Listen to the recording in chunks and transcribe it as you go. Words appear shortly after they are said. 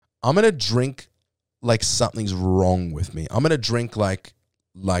I'm going to drink like something's wrong with me. I'm going to drink like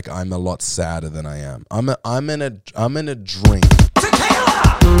I'm a lot sadder than I am. I'm gonna drink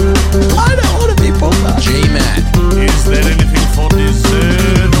tequila. I don't want to be Boomer. G-Man. Is there anything for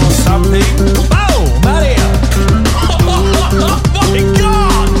dessert or something? Oh, Mario. Oh my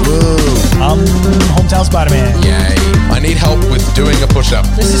God. Whoa. I'm Hometown Spider-Man. Yay. I need help with doing a push-up.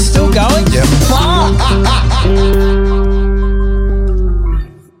 This is still going? Yep.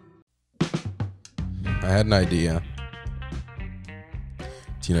 I had an idea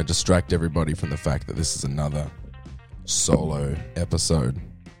to, distract everybody from the fact that this is another solo episode.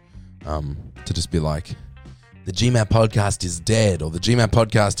 To just be like, the GMAT podcast is dead, or the GMAT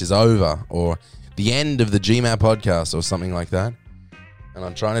podcast is over, or the end of the GMAT podcast, or something like that. And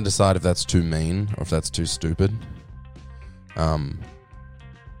I'm trying to decide if that's too mean or if that's too stupid. I'm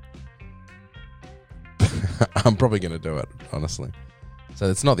probably going to do it, honestly. So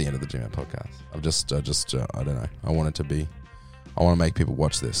it's not the end of the GMAT podcast. I don't know. I want to make people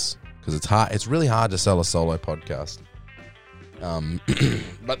watch this because it's hard. It's really hard to sell a solo podcast.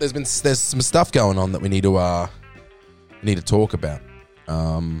 But there's some stuff going on that we need to talk about.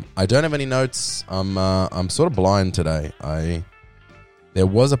 I don't have any notes. I'm sort of blind today. There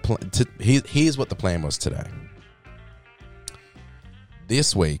was a plan. Here's what the plan was today.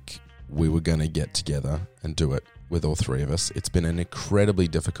 This week we were going to get together and do it with all three of us. It's been an incredibly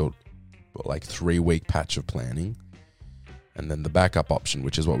difficult, 3-week patch of planning. And then the backup option,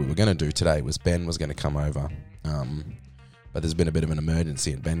 which is what we were going to do today, was Ben was going to come over. But there's been a bit of an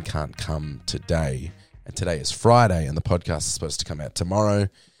emergency and Ben can't come today. And today is Friday and the podcast is supposed to come out tomorrow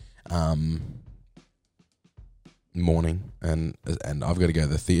morning. And I've got to go to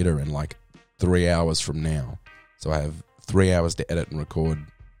the theatre in 3 hours from now. So I have 3 hours to edit and record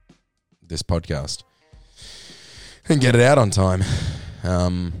this podcast and get it out on time.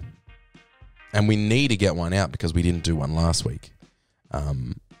 And we need to get one out because we didn't do one last week.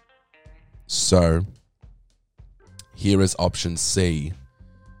 So here is option C.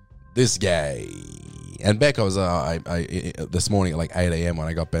 This guy. And Beck, I was this morning at 8 a.m. when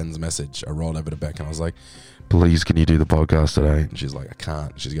I got Ben's message, I rolled over to Beck and I was like, please, can you do the podcast today? And she's like, I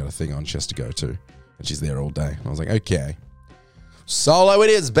can't. She's got a thing on she has to go to. And she's there all day. And I was like, okay. Solo it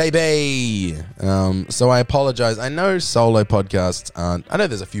is, baby. So I apologize. I know solo podcasts aren't. I know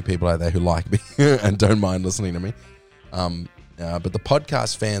there's a few people out there who like me and don't mind listening to me. But the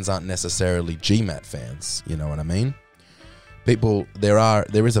podcast fans aren't necessarily GMAT fans. You know what I mean?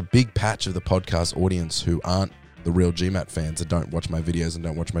 There is a big patch of the podcast audience who aren't the real GMAT fans that don't watch my videos and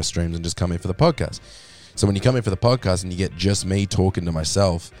don't watch my streams and just come in for the podcast. So when you come in for the podcast and you get just me talking to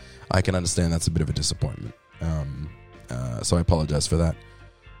myself, I can understand that's a bit of a disappointment. So I apologize for that.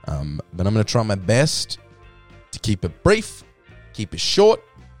 But I'm going to try my best to keep it brief, keep it short,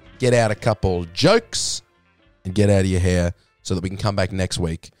 get out a couple jokes, and get out of your hair so that we can come back next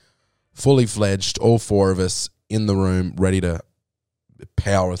week, fully fledged, all four of us in the room, ready to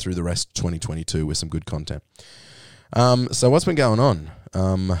power through the rest of 2022 with some good content. So what's been going on?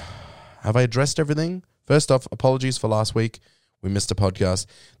 Have I addressed everything? First off, apologies for last week. We missed a podcast.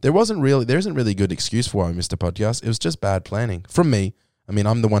 There isn't really a good excuse for why we missed a podcast. It was just bad planning from me. I mean,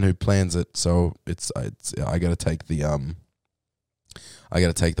 I'm the one who plans it, so I got to take the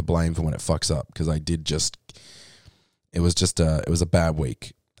blame for when it fucks up because it was a bad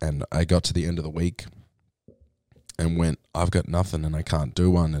week, and I got to the end of the week and went, I've got nothing and I can't do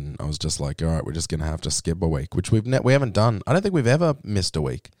one, and I was just like, all right, we're just gonna have to skip a week, which we haven't done. I don't think we've ever missed a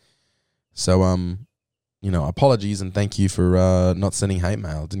week. So apologies and thank you for not sending hate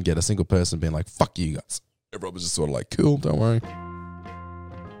mail. Didn't get a single person being like, fuck you guys. Everyone was just sort of like, cool, don't worry.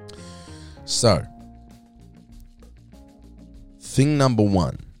 So, thing number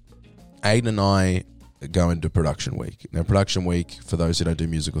one, Aiden and I go into production week. Now, production week, for those who don't do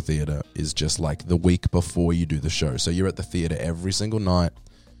musical theatre, is just like the week before you do the show. So you're at the theatre every single night,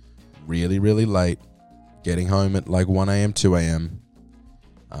 really, really late, getting home at 1 a.m., 2 a.m.,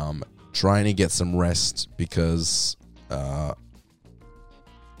 trying to get some rest because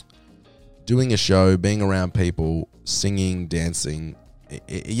doing a show, being around people, singing, dancing,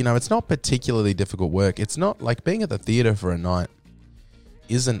 it's not particularly difficult work. It's not like being at the theatre for a night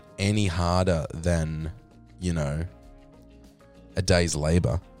isn't any harder than, a day's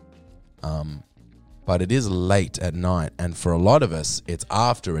labor. But it is late at night, and for a lot of us, it's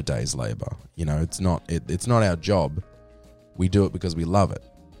after a day's labor. It's not our job. We do it because we love it.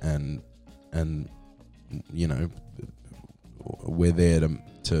 And we're there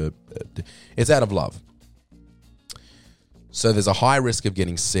to it's out of love. So there's a high risk of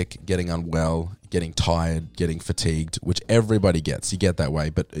getting sick, getting unwell, getting tired, getting fatigued, which everybody gets. You get that way.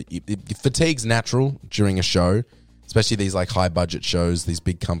 But fatigue's natural during a show, especially these like high budget shows, these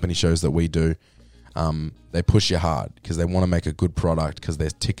big company shows that we do. They push you hard because they want to make a good product because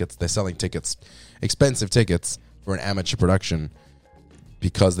there's tickets. They're selling tickets, expensive tickets for an amateur production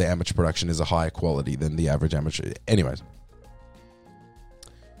because the amateur production is a higher quality than the average amateur. Anyways.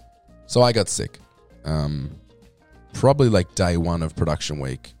 So I got sick. Probably like day one of production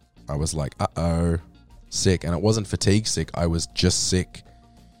week, I was like, sick. And it wasn't fatigue sick. I was just sick.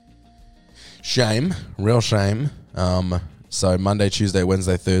 Shame. Real shame. So Monday, Tuesday,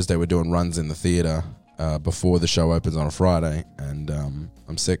 Wednesday, Thursday, we're doing runs in the theater before the show opens on a Friday. And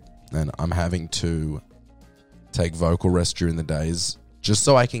I'm sick. And I'm having to take vocal rest during the days just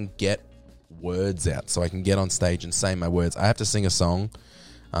so I can get words out. So I can get on stage and say my words. I have to sing a song.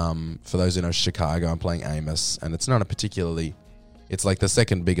 For those who know Chicago, I'm playing Amos, and it's not a particularly, it's like the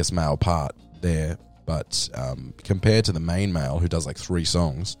second biggest male part there, but compared to the main male who does like 3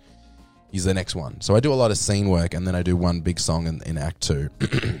 songs, he's the next one. So I do a lot of scene work, and then I do one big song in Act 2.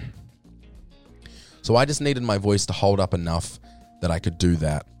 So I just needed my voice to hold up enough that I could do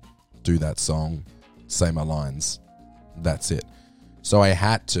that song, say my lines. That's it. So I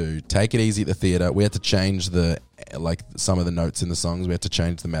had to take it easy at the theater. We had to change some of the notes in the songs. We had to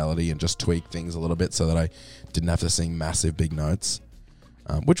change the melody and just tweak things a little bit so that I didn't have to sing massive big notes,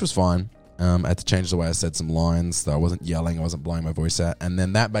 which was fine. I had to change the way I said some lines so I wasn't yelling, I wasn't blowing my voice out. And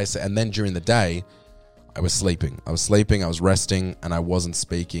then and then during the day, I was sleeping. I was resting, and I wasn't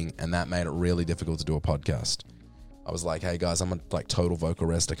speaking, and that made it really difficult to do a podcast. I was like, hey guys, I'm on like total vocal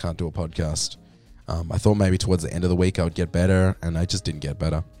rest. I can't do a podcast. I thought maybe towards the end of the week I would get better, and I just didn't get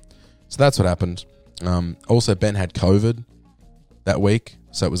better. So that's what happened. Also, Ben had COVID that week,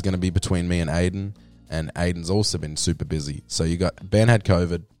 so it was going to be between me and Aiden Aiden's also been super busy. So you got Ben had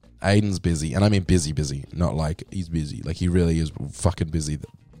COVID, Aiden's busy, and I mean busy, not like he's busy. Like he really is fucking busy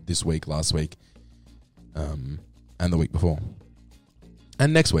this week, last week, and the week before.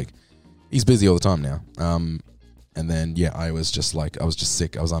 And next week. He's busy all the time now. And then, yeah, I was just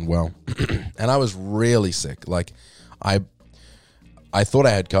sick. I was unwell. And I was really sick. Like, I thought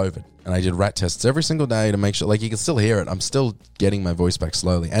I had COVID. And I did rat tests every single day to make sure, like, you can still hear it. I'm still getting my voice back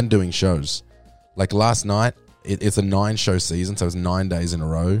slowly and doing shows. Like, last night, it's a 9-show season, so it was 9 days in a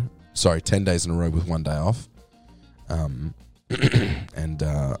row. Sorry, 10 days in a row with 1 day off. And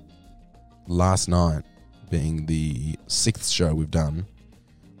last night, being the 6th show we've done,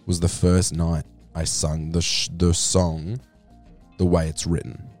 was the first night I sung the song the way it's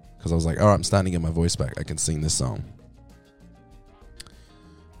written. Because I was like, all right, I'm starting to get my voice back. I can sing this song.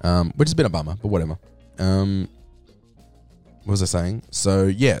 Which has been a bummer, but whatever. What was I saying? So,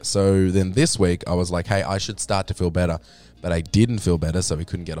 yeah. So then this week, I was like, hey, I should start to feel better. But I didn't feel better, so we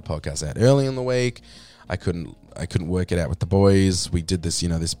couldn't get a podcast out early in the week. I couldn't work it out with the boys. We did this,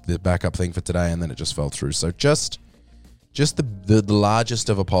 this backup thing for today, and then it just fell through. So just the largest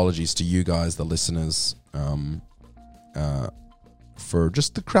of apologies to you guys, the listeners, for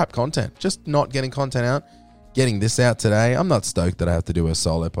just the crap content, just not getting content out, getting this out today. I'm not stoked that I have to do a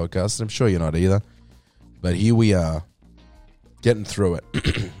solo podcast. I'm sure you're not either, but here we are, getting through it.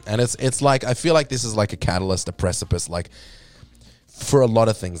 And it's like, I feel like this is like a catalyst, a precipice, like for a lot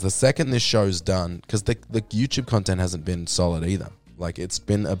of things. The second this show's done, because the YouTube content hasn't been solid either. Like it's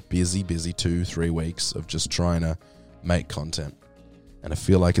been a busy 2-3 weeks of just trying to make content, and I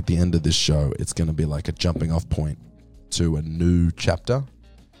feel like at the end of this show it's going to be like a jumping off point to a new chapter.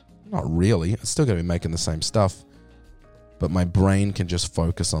 Not really, it's still going to be making the same stuff, but my brain can just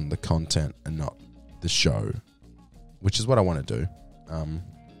focus on the content and not the show, which is what I want to do.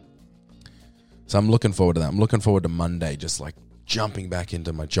 So I'm looking forward to that. I'm looking forward to Monday, just like jumping back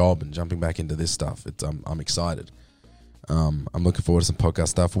into my job and jumping back into this stuff. I'm excited. I'm looking forward to some podcast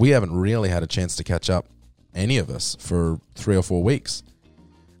stuff. We haven't really had a chance to catch up, any of us, for 3 or 4 weeks.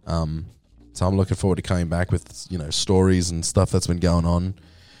 So I'm looking forward to coming back with, stories and stuff that's been going on.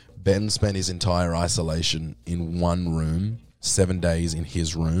 Ben spent his entire isolation in one room, 7 days in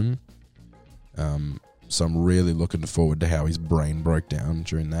his room. So I'm really looking forward to how his brain broke down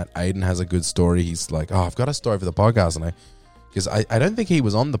during that. Aiden has a good story. He's like, I've got a story for the podcast. Because I don't think he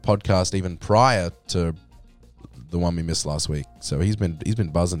was on the podcast even prior to the one we missed last week. So he's been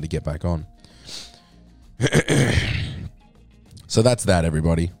buzzing to get back on. So that's that,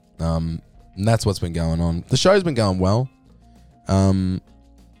 everybody. And that's what's been going on. The show's been going well.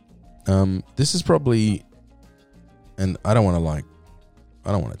 This is probably, and I don't want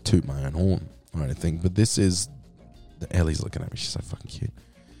to toot my own horn or anything, but this is, Ellie's looking at me. She's so fucking cute.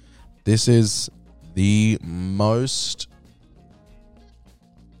 This is the most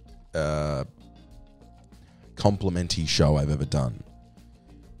complimenty show I've ever done.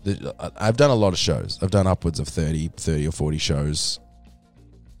 I've done a lot of shows. I've done upwards of 30 or 40 shows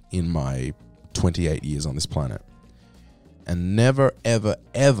in my 28 years on this planet. And never, ever,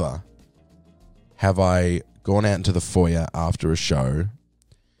 ever have I gone out into the foyer after a show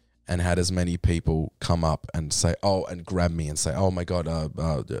and had as many people come up and say, and grab me and say, oh my God,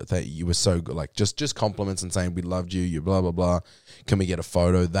 you were so good. Like just compliments and saying, we loved you, you blah, blah, blah. Can we get a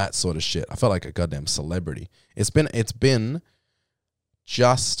photo? That sort of shit. I felt like a goddamn celebrity. It's been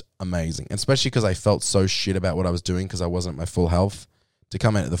just amazing, and especially because I felt so shit about what I was doing because I wasn't at my full health. To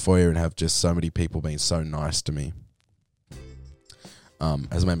come out of the foyer and have just so many people being so nice to me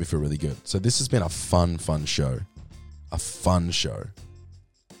has made me feel really good. So this has been a fun show. A fun show.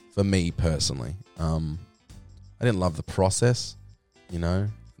 For me personally. I didn't love the process, you know.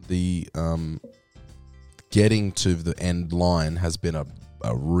 The getting to the end line has been a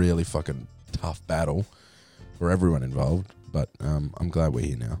really fucking tough battle for everyone involved. But I'm glad we're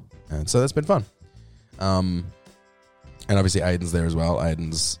here now. And so that's been fun. And obviously Aiden's there as well.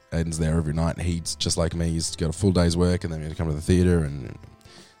 Aiden's there every night. He's just like me. He's got a full day's work and then we have to come to the theatre, and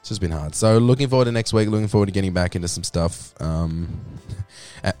it's just been hard. So looking forward to next week. Looking forward to getting back into some stuff.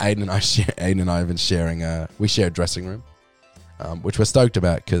 Aiden and I have been sharing. We share a dressing room, which we're stoked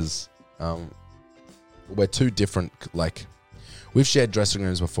about because we're two different. Like we've shared dressing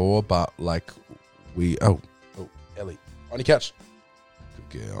rooms before, but like we. Oh, Ellie, on your couch.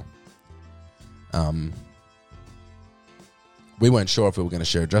 Good girl. We weren't sure if we were going to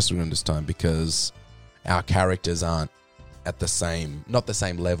share a dressing room this time because our characters aren't at the same, not the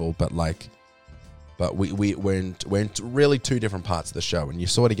same level, but we're in really two different parts of the show, and you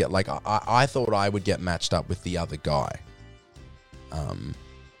sort of get like I thought I would get matched up with the other guy,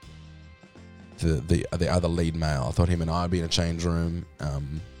 the other lead male. I thought him and I would be in a change room,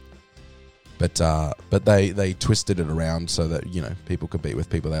 but they twisted it around so that, you know, people could be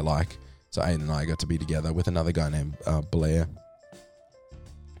with people they like. So Aiden and I got to be together with another guy named Blair.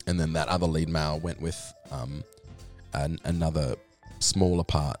 And then that other lead male went with another smaller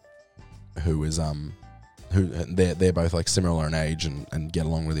part who is who they're both like similar in age and get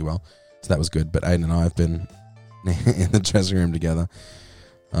along really well. So that was good. But Aiden and I have been in the dressing room together.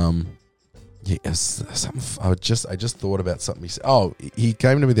 Yes, I just thought about something. He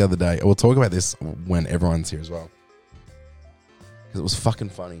came to me the other day. We'll talk about this when everyone's here as well, because it was fucking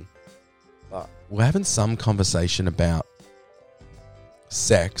funny. We're having some conversation about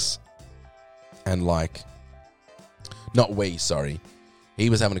sex, and like, he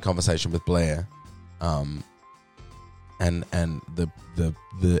was having a conversation with Blair, and the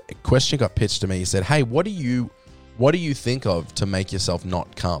question got pitched to me. He said, "Hey, what do you think of to make yourself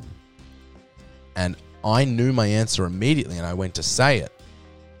not come?" And I knew my answer immediately, and I went to say it,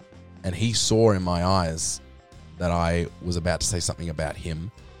 and he saw in my eyes that I was about to say something about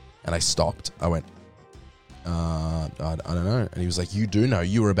him, and I stopped. I went, I don't know. And he was like, "You do know,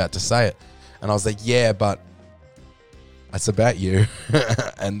 you were about to say it." And I was like, "Yeah, but it's about you."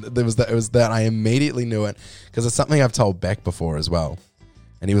 And it was that I immediately knew it, because it's something I've told Beck before as well.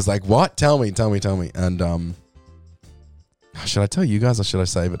 And he was like, "What? Tell me. And should I tell you guys, or should I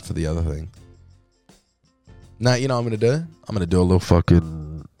save it for the other thing? No, you know what I'm going to do a little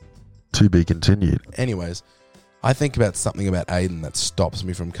fucking to be continued. Anyways, I think about something about Aiden that stops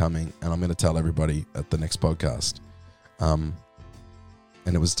me from coming, and I'm going to tell everybody at the next podcast. And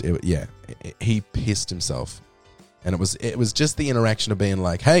he pissed himself. And it was just the interaction of being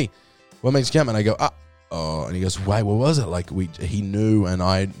like, "Hey, what makes you come?" And I go, "Oh," and he goes, "Wait, what was it?" Like he knew, and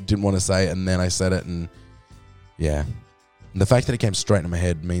I didn't want to say it, and then I said it, and yeah. And the fact that it came straight into my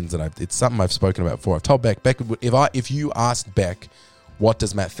head means that it's something I've spoken about before. I've told Beck, if you asked Beck, what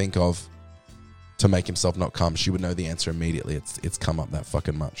does Matt think of to make himself not come, she would know the answer immediately. It's come up that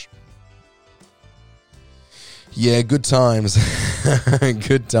fucking much. Yeah, good times.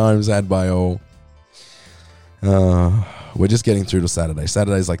 Good times had by all. We're just getting through to Saturday.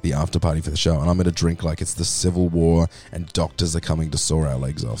 Saturday's like the after party for the show, and I'm going to drink like it's the Civil War and doctors are coming to saw our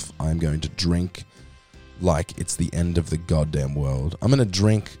legs off. I'm going to drink like it's the end of the goddamn world. I'm going to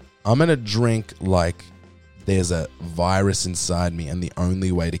drink like there's a virus inside me, and the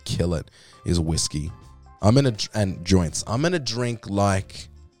only way to kill it is whiskey. And joints. I'm going to drink like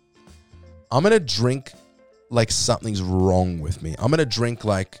something's wrong with me. I'm going to drink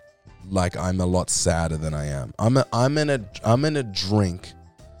like I'm a lot sadder than I am. I'm gonna drink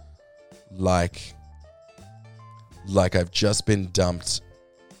like I've just been dumped,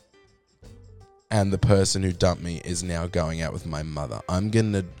 and the person who dumped me is now going out with my mother. I'm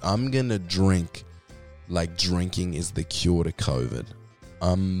gonna drink like drinking is the cure to COVID.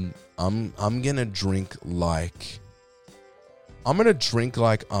 I'm gonna drink like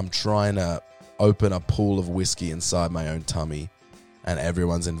I'm trying to open a pool of whiskey inside my own tummy, and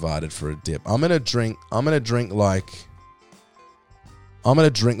everyone's invited for a dip. I'm gonna drink like I'm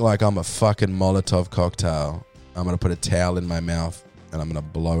a fucking Molotov cocktail. I'm gonna put a towel in my mouth and I'm gonna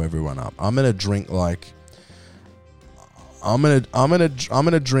blow everyone up. I'm gonna drink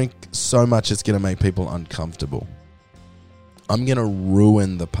so much it's gonna make people uncomfortable. I'm gonna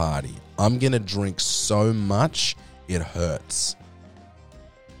ruin the party. I'm gonna drink so much it hurts.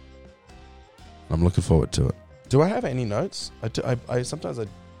 I'm looking forward to it. Do I have any notes? I've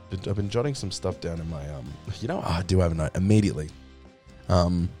been jotting some stuff down in my I do have a note immediately.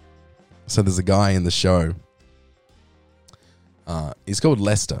 So there's a guy in the show. He's called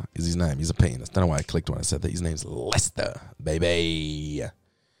Lester, is his name. He's a penis. Don't know why I clicked when I said that. His name's Lester, baby.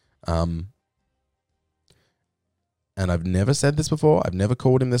 And I've never said this before. I've never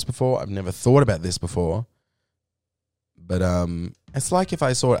called him this before. I've never thought about this before. But it's like if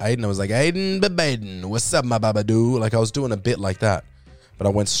I saw Aiden, I was like, Aiden, what's up, my babadoo? Like I was doing a bit like that. But I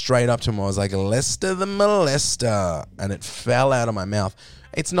went straight up to him. I was like, Lester the molester. And it fell out of my mouth.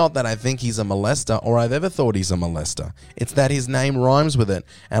 It's not that I think he's a molester or I've ever thought he's a molester. It's that his name rhymes with it.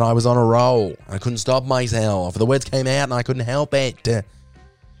 And I was on a roll. I couldn't stop myself. The words came out and I couldn't help it. I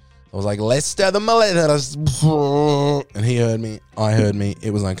was like, Lester the molester. And he heard me. I heard me.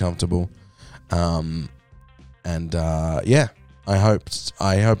 It was uncomfortable. Yeah, I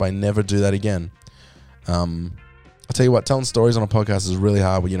hope I never do that again. I'll tell you what, telling stories on a podcast is really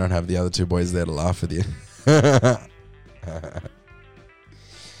hard when you don't have the other two boys there to laugh with you.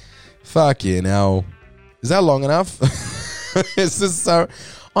 Fuck you now. Is that long enough? It's just so...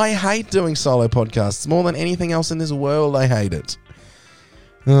 I hate doing solo podcasts more than anything else in this world. I hate it.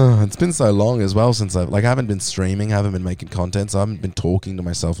 It's been so long as well since I haven't been streaming, I haven't been making content, so I haven't been talking to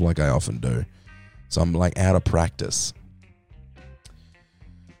myself like I often do. So I'm like out of practice.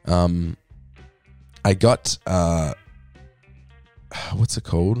 I got what's it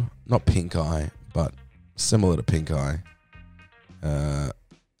called? Not pink eye, but similar to pink eye.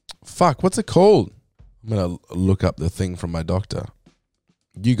 What's it called? I'm gonna look up the thing from my doctor.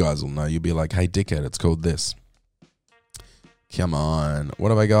 You guys will know. You'll be like, hey dickhead, it's called this. Come on. What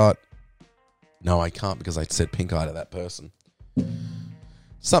have I got? No, I can't because I said pink eye to that person.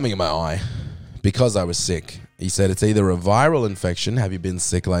 Something in my eye. Because I was sick. He said it's either a viral infection, have you been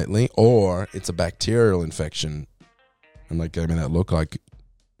sick lately, or it's a bacterial infection. And like gave me that look like,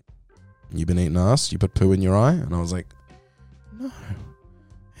 you been eating ass? You put poo in your eye? And I was like, no.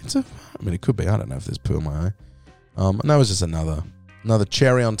 It could be. I don't know if there's poo in my eye. And that was just another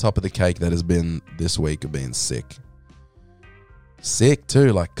cherry on top of the cake that has been this week of being sick. Sick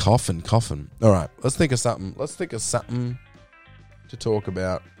too, like coughing. All right, let's think of something. To talk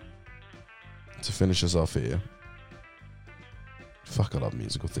about to finish us off here. Fuck, I love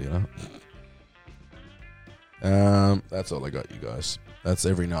musical theatre. That's all I got, you guys. That's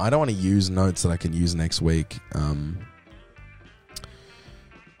every note. I don't want to use notes that I can use next week. I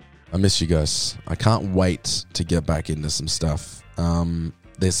miss you guys. I can't wait to get back into some stuff.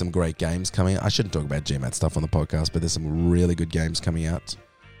 There's some great games coming out. I shouldn't talk about GMAT stuff on the podcast, but there's some really good games coming out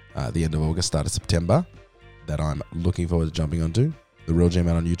at the end of August, start of September, that I'm looking forward to jumping onto. The Real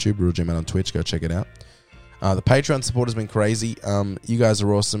GMAT on YouTube, Real GMAT on Twitch. Go check it out. The Patreon support has been crazy. You guys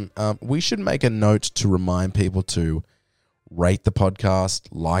are awesome. We should make a note to remind people to rate the podcast,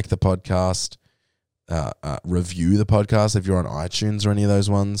 like the podcast, review the podcast if you're on iTunes or any of those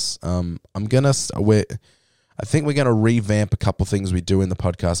ones. I think we're going to revamp a couple things we do in the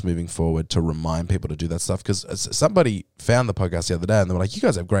podcast moving forward to remind people to do that stuff, because somebody found the podcast the other day and they were like, you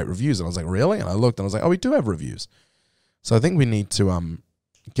guys have great reviews. And I was like, really? And I looked and I was like, oh, we do have reviews. So I think we need to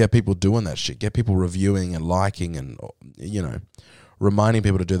get people doing that shit, get people reviewing and liking and, reminding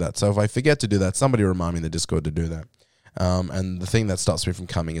people to do that. So if I forget to do that, somebody remind me in the Discord to do that. And the thing that stops me from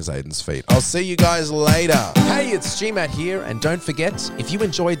coming is Aiden's feet. I'll see you guys later. Hey, it's GMAT here, and don't forget, if you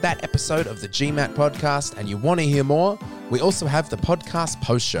enjoyed that episode of the GMAT podcast and you want to hear more, we also have the podcast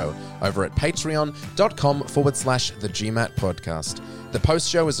post show over at patreon.com/the GMAT podcast. The post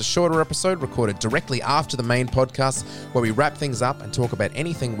show is a shorter episode recorded directly after the main podcast, where we wrap things up and talk about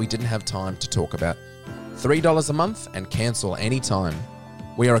anything we didn't have time to talk about. $3 a month and cancel anytime.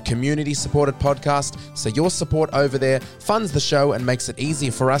 We are a community-supported podcast, so your support over there funds the show and makes it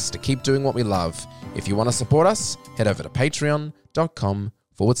easier for us to keep doing what we love. If you want to support us, head over to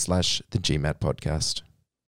patreon.com/the GMAT podcast.